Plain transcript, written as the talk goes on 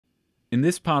In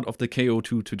this part of the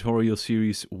KO2 tutorial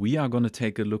series, we are going to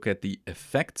take a look at the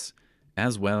effects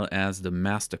as well as the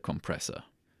master compressor.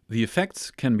 The effects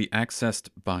can be accessed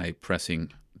by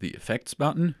pressing the effects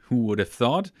button, who would have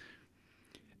thought?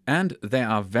 And there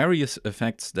are various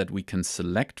effects that we can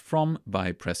select from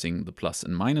by pressing the plus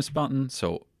and minus button.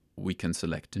 So we can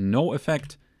select no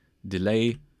effect,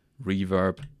 delay,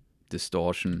 reverb,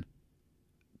 distortion,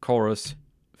 chorus,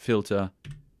 filter,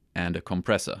 and a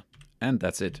compressor. And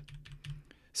that's it.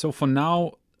 So for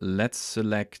now, let's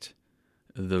select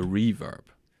the reverb.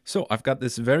 So I've got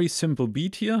this very simple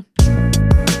beat here.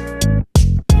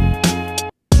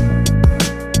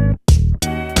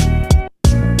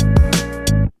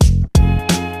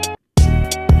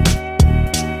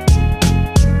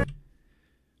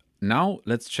 Now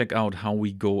let's check out how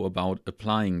we go about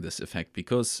applying this effect,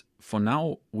 because for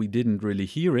now we didn't really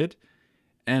hear it.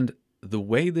 And the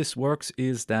way this works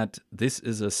is that this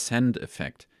is a send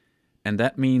effect. And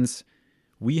that means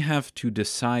we have to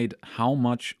decide how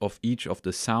much of each of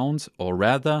the sounds, or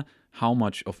rather how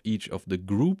much of each of the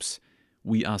groups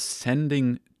we are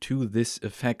sending to this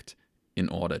effect in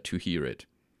order to hear it.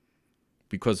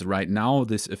 Because right now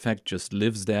this effect just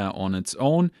lives there on its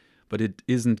own, but it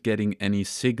isn't getting any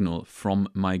signal from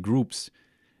my groups.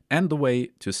 And the way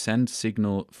to send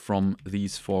signal from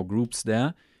these four groups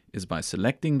there is by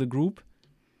selecting the group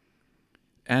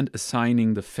and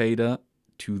assigning the fader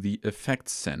to the effect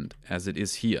send as it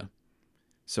is here.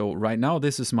 So right now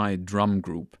this is my drum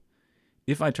group.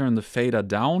 If I turn the fader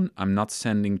down, I'm not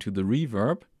sending to the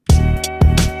reverb,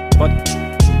 but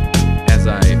as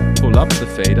I pull up the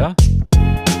fader,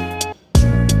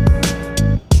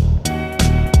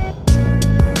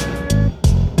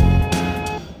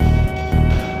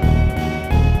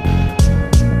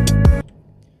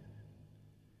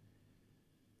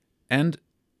 and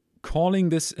calling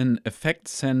this an effect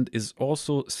send is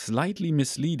also slightly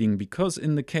misleading, because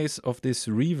in the case of this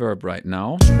reverb right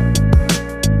now,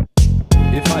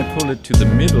 if I pull it to the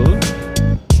middle,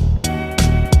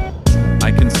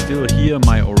 I can still hear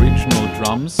my original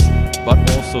drums, but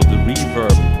also the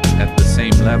reverb at the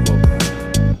same level.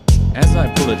 As I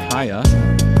pull it higher,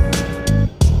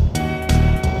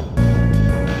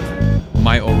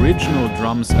 my original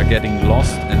drums are getting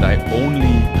lost and I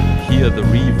only hear the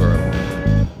reverb.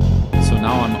 So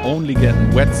now I'm only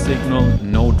getting wet signal,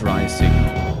 no dry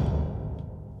signal.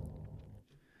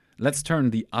 Let's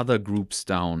turn the other groups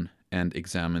down and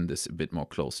examine this a bit more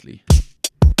closely.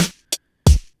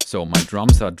 So my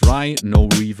drums are dry, no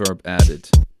reverb added.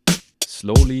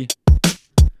 Slowly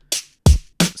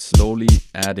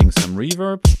adding some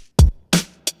reverb.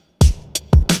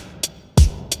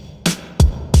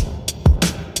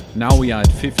 Now we are at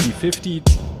 50-50,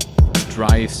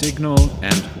 dry signal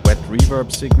and wet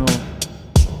reverb signal.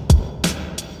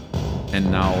 And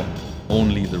now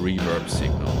only the reverb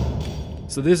signal.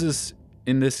 So this is,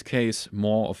 in this case,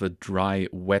 more of a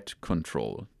dry-wet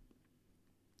control.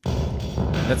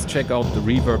 Let's check out the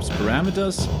reverb's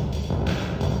parameters.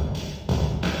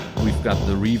 We've got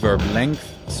the reverb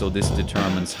length, so this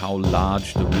determines how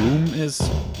large the room is.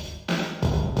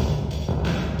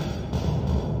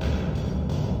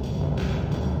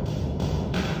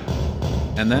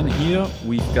 And then here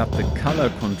we've got the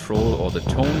color control or the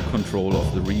tone control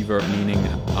of the reverb, meaning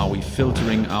are we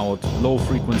filtering out low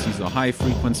frequencies or high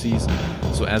frequencies.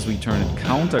 So as we turn it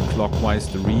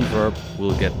counterclockwise, the reverb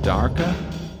will get darker.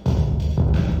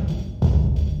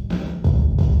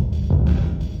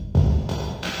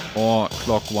 Or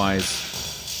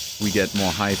clockwise, we get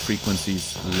more high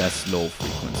frequencies, less low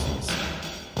frequencies.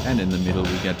 And in the middle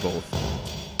we get both.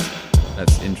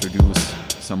 Let's introduce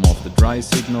some of the dry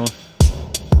signal.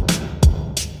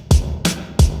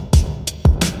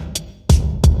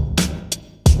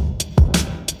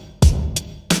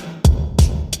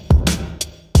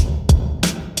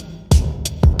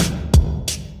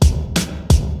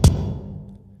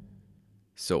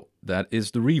 So that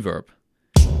is the reverb.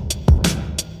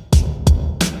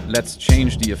 Let's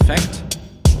change the effect.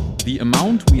 The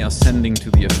amount we are sending to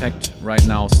the effect right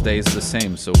now stays the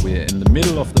same. So we're in the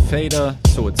middle of the fader,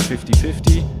 so it's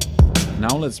 50-50.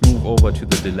 Now let's move over to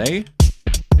the delay.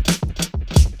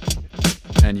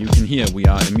 And you can hear we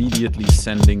are immediately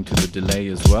sending to the delay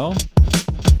as well.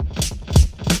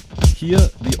 Here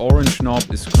the orange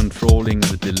knob is controlling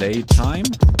the delay time.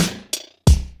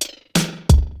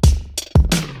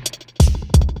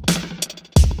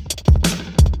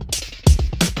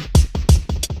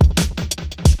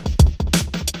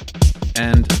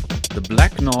 And the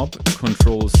black knob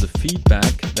controls the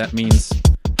feedback. That means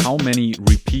how many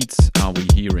repeats are we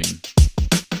hearing.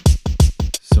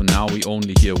 So now we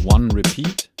only hear one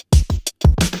repeat.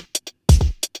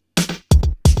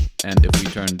 And if we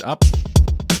turn it up,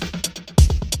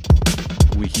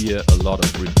 we hear a lot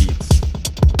of repeats.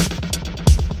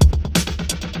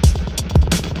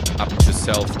 Up to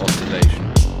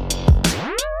self-oscillation.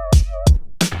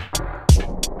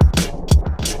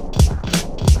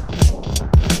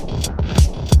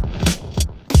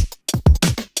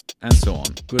 And so on.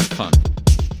 Good fun.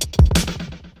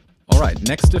 Alright,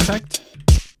 next effect.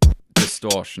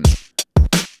 Distortion.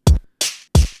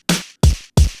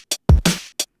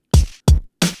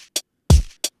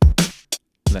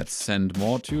 Let's send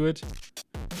more to it.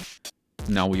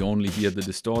 Now we only hear the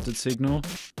distorted signal.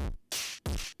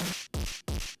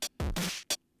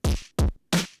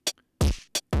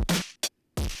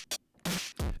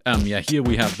 Yeah, here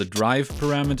we have the drive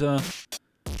parameter.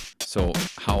 So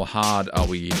how hard are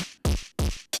we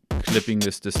clipping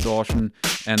this distortion?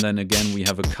 And then again we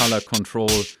have a color control,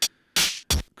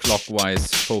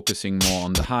 clockwise focusing more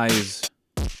on the highs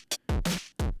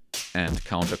and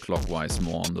counterclockwise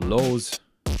more on the lows.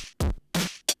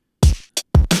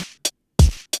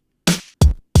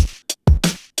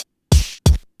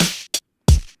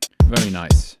 Very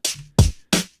nice.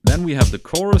 Then we have the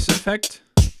chorus effect.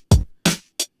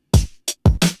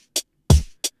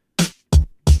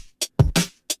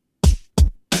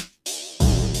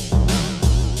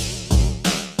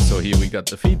 So here we got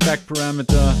the feedback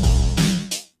parameter.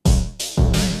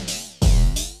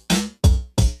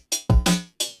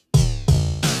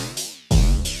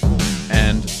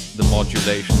 And the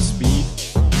modulation speed.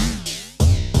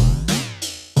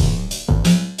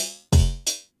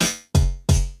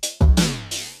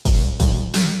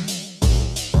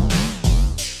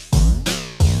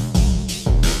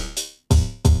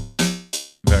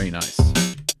 Very nice.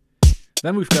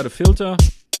 Then we've got a filter.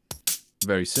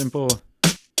 Very simple.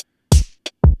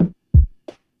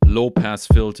 Low pass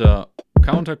filter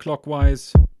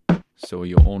counterclockwise, so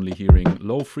you're only hearing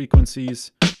low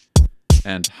frequencies,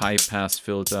 and high pass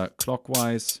filter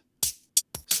clockwise,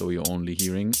 so you're only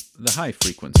hearing the high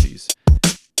frequencies.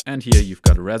 And here you've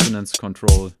got a resonance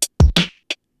control.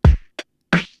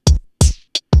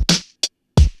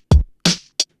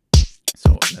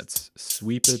 So let's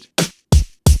sweep it.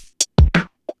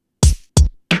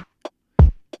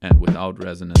 And without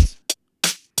resonance,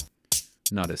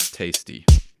 not as tasty.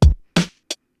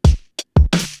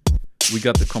 We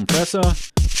got the compressor.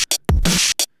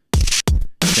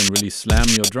 You can really slam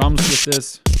your drums with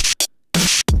this.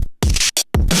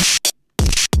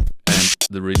 And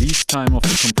the release time of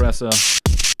the compressor.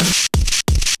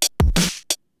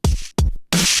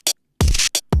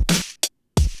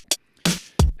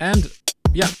 And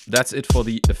yeah, that's it for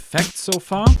the effects so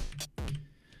far.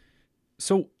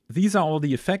 So these are all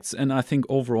the effects, and I think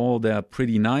overall they're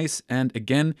pretty nice. And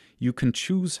again, you can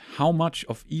choose how much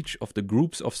of each of the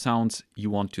groups of sounds you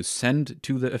want to send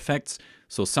to the effects.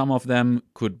 So some of them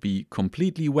could be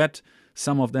completely wet,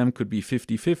 some of them could be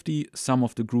 50-50, some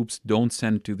of the groups don't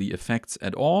send to the effects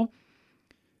at all.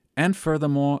 And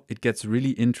furthermore, it gets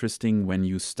really interesting when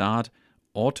you start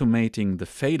automating the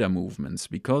fader movements,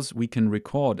 because we can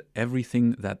record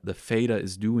everything that the fader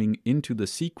is doing into the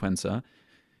sequencer.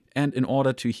 And in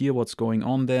order to hear what's going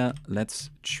on there, let's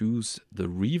choose the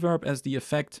reverb as the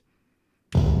effect,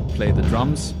 play the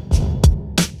drums,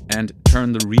 and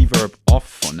turn the reverb off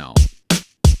for now.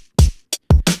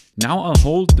 Now I'll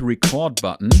hold the record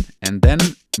button and then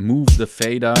move the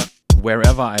fader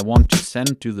wherever I want to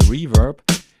send to the reverb,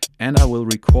 and I will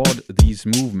record these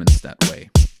movements that way.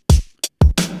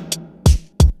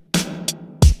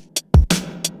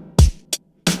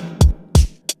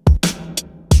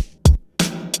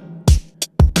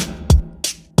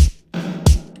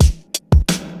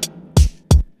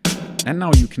 And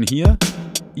now you can hear,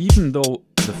 even though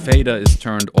the fader is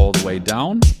turned all the way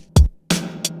down,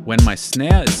 when my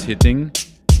snare is hitting,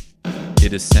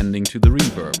 it is sending to the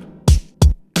reverb.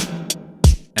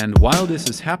 And while this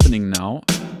is happening now,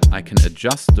 I can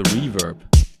adjust the reverb.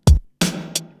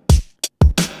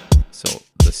 So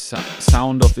the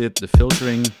sound of it, the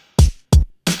filtering,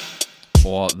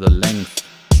 or the length.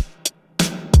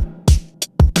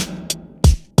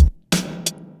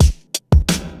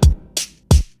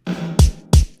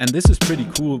 And this is pretty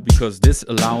cool because this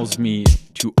allows me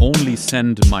to only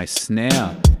send my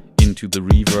snare into the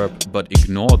reverb but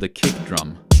ignore the kick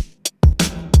drum.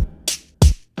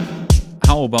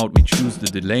 How about we choose the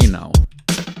delay now?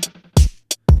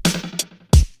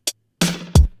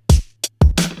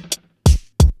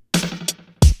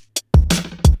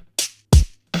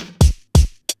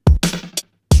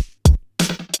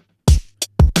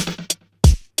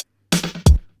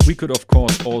 We could of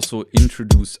course also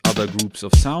introduce other groups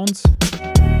of sounds.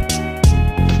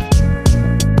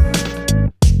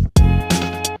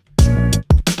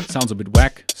 Sounds a bit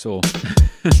whack, so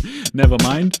never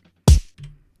mind.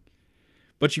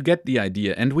 But you get the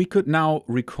idea. And we could now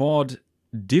record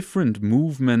different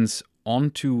movements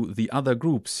onto the other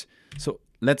groups. So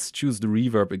let's choose the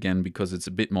reverb again because it's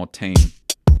a bit more tame.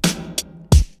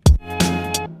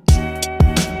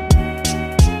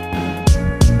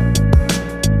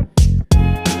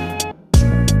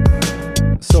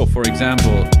 So for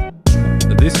example,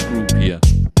 this group here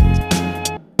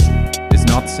is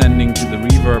not sending to the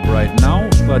reverb right now,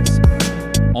 but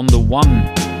on the one,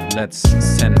 let's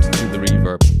send to the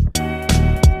reverb.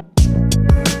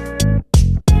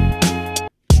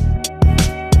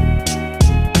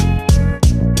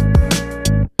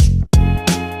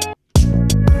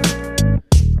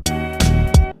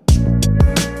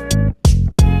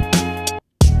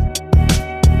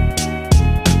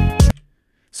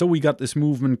 So we got this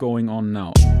movement going on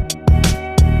now.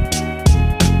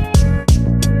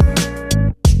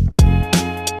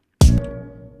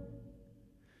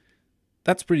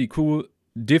 That's pretty cool.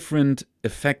 Different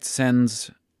effect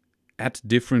sends at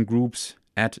different groups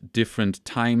at different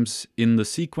times in the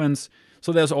sequence.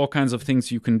 So there's all kinds of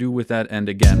things you can do with that. And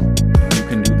again, you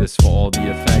can do this for all the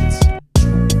effects.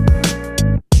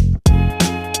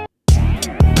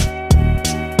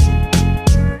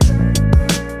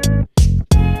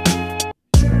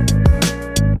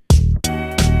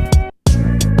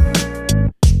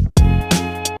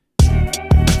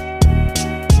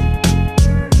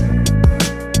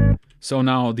 So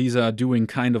now these are doing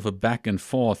kind of a back and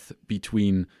forth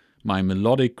between my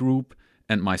melodic group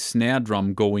and my snare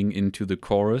drum going into the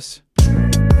chorus.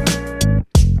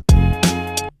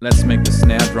 Let's make the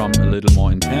snare drum a little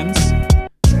more intense.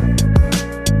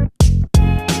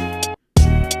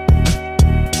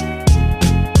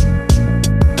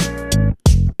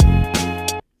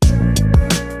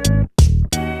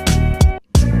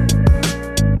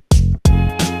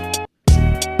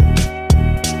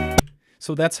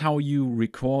 So that's how you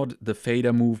record the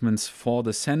fader movements for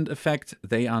the send effect.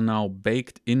 They are now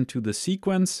baked into the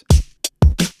sequence.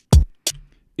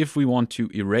 If we want to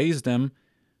erase them,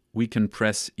 we can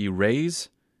press erase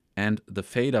and the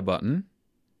fader button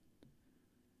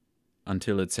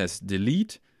until it says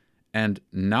delete. And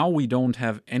now we don't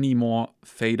have any more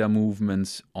fader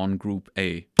movements on group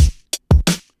A.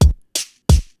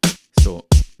 So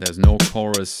there's no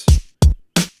chorus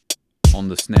on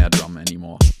the snare drum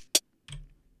anymore.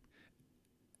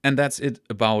 And that's it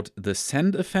about the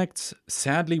send effects.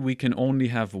 Sadly, we can only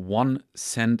have one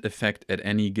send effect at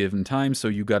any given time. So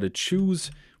you got to choose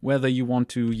whether you want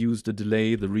to use the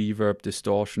delay, the reverb,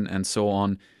 distortion, and so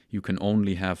on. You can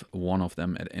only have one of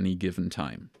them at any given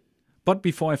time. But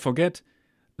before I forget,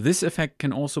 this effect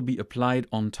can also be applied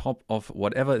on top of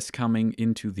whatever is coming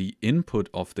into the input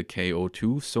of the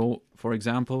KO2. So for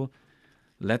example,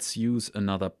 let's use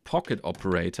another pocket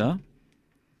operator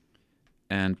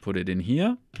and put it in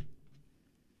here.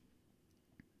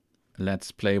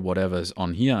 Let's play whatever's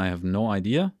on here. I have no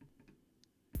idea.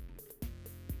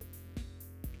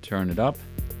 Turn it up.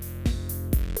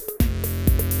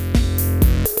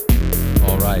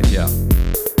 All right, yeah.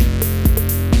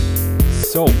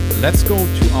 So let's go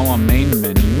to our main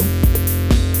menu.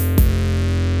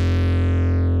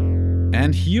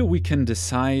 And here we can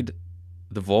decide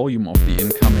the volume of the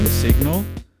incoming signal.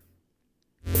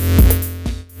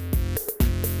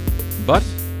 But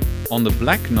on the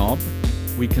black knob,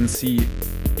 we can see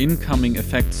incoming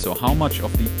effects. So how much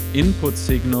of the input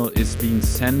signal is being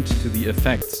sent to the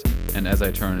effects. And as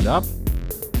I turn it up,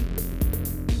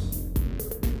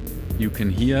 you can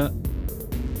hear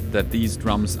that these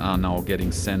drums are now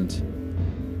getting sent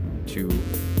to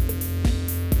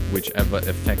whichever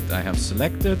effect I have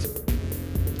selected.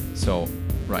 So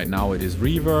right now it is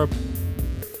reverb,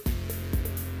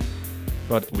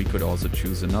 but we could also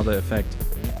choose another effect.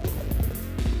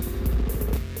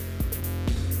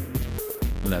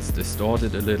 Let's distort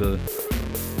it a little.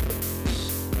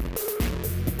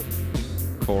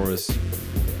 Chorus.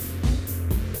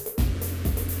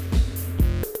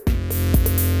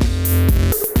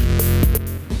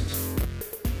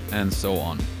 And so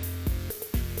on.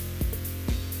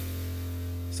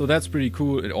 So that's pretty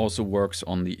cool. It also works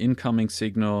on the incoming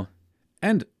signal.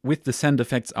 And with the send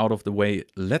effects out of the way,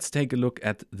 let's take a look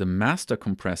at the master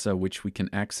compressor, which we can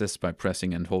access by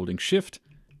pressing and holding Shift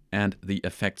and the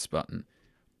effects button.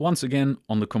 Once again,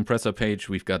 on the compressor page,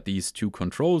 we've got these two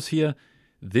controls here.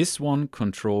 This one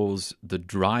controls the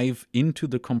drive into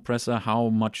the compressor. How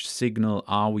much signal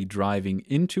are we driving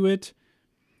into it?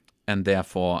 And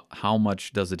therefore, how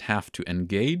much does it have to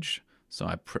engage? So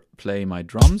I play my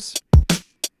drums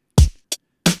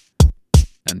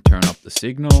and turn up the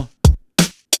signal.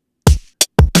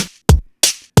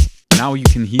 now you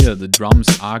can hear the drums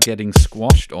are getting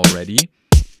squashed already.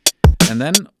 And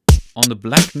then on the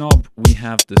black knob we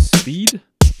have the speed.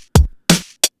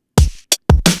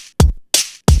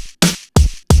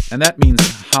 And that means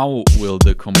how will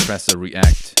the compressor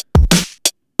react.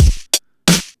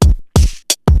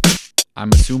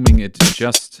 I'm assuming it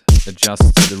just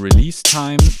adjusts the release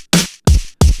time,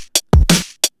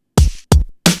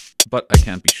 but I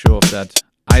can't be sure of that.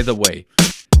 Either way,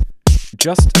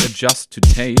 just adjust to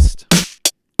taste.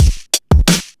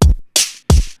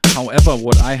 However,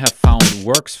 what I have found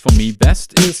works for me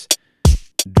best is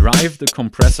drive the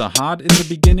compressor hard in the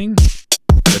beginning,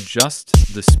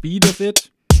 adjust the speed of it,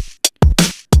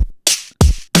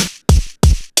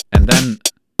 and then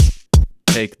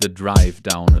take the drive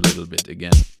down a little bit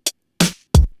again.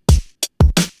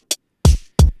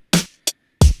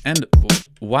 And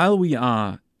while we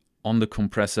are on the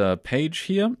compressor page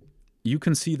here, you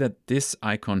can see that this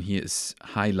icon here is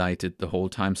highlighted the whole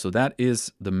time. So that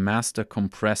is the master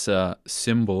compressor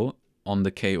symbol on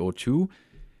the KO2.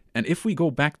 And if we go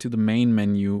back to the main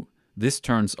menu, this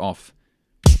turns off.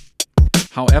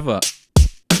 However,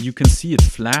 you can see it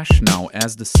flash now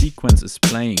as the sequence is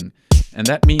playing. And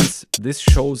that means this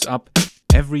shows up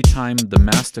every time the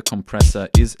master compressor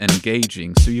is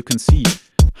engaging. So you can see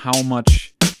how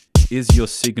much is your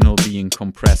signal being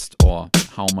compressed or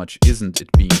how much isn't it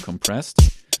being compressed.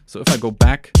 So if I go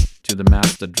back to the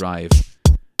master drive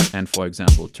and, for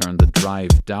example, turn the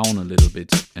drive down a little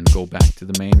bit and go back to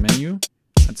the main menu,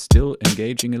 it's still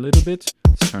engaging a little bit.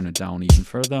 Let's turn it down even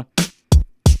further.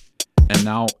 And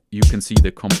now you can see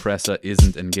the compressor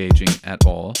isn't engaging at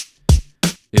all.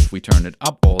 If we turn it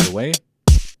up all the way,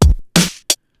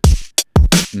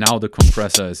 now the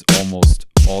compressor is almost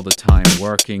all the time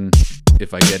working.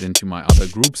 If I get into my other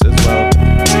groups as well,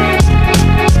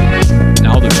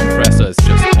 now the compressor is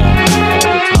just on all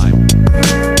the time.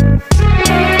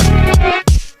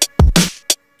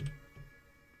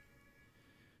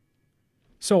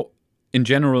 So in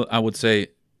general, I would say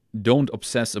don't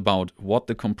obsess about what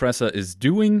the compressor is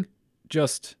doing.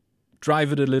 Just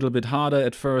drive it a little bit harder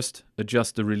at first,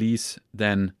 adjust the release,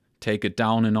 then take it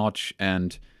down a notch,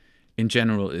 and in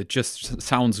general it just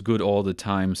sounds good all the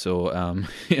time. So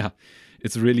yeah,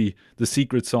 it's really the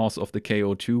secret sauce of the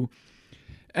KO2.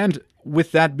 And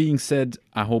with that being said,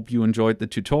 I hope you enjoyed the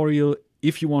tutorial.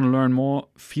 If you want to learn more,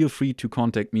 feel free to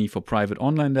contact me for private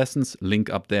online lessons, link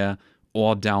up there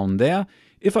or down there.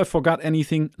 If I forgot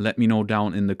anything, let me know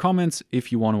down in the comments.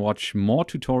 If you want to watch more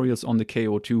tutorials on the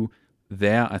KO2,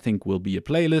 there I think will be a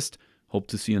playlist. Hope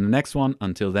to see you in the next one.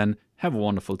 Until then, have a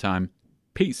wonderful time.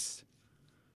 Peace.